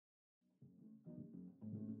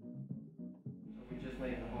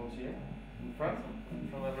make a hole here in front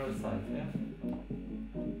from every side, yeah?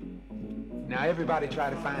 Now everybody try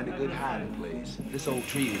to find a good hiding place. This old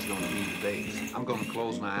tree is going to be the base. I'm going to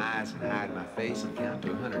close my eyes and hide my face and count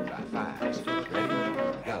to 100 by fives. Ready?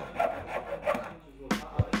 Go.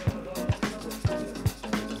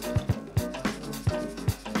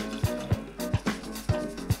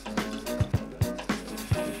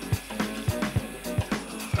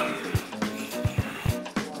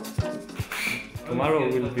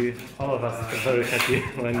 Tomorrow will be all of us very happy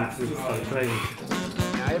when it starts raining.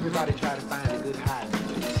 Now everybody try to find a good hiding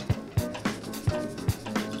place.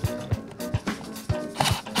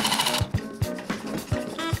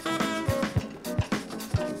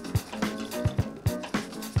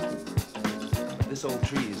 This old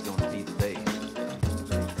tree is going to be the base.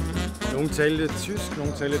 Nogle talte tysk,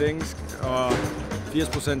 nogle talte engelsk, og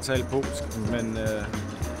 80% talte polsk, men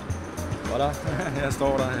voilà, her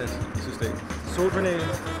står der et system. Solpanel,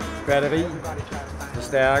 batteri,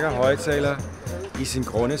 forstærker, højttaler i sin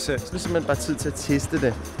grundessens. Det er simpelthen bare tid til at teste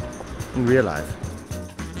det in real life.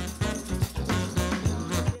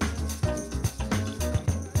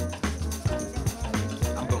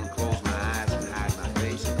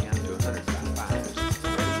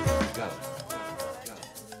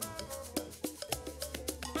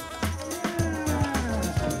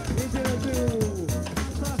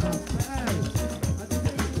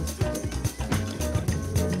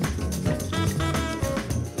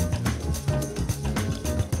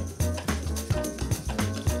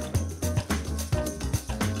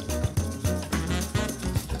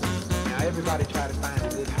 Everybody try to find a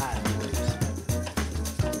good hiding place.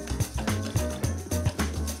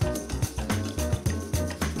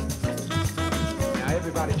 Now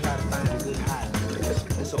everybody try to find a good hiding place.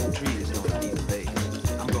 This old tree is going to be the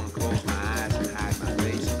base. I'm going to close my eyes and hide my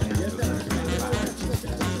face and count to 100.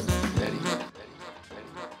 Ready?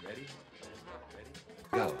 Ready?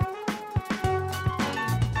 Go.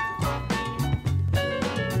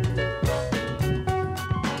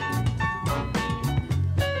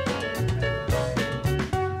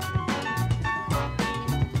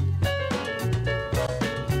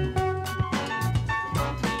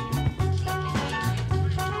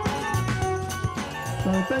 So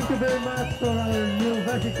thank you very much for our new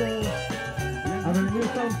vehicle, our new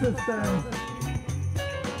sound system.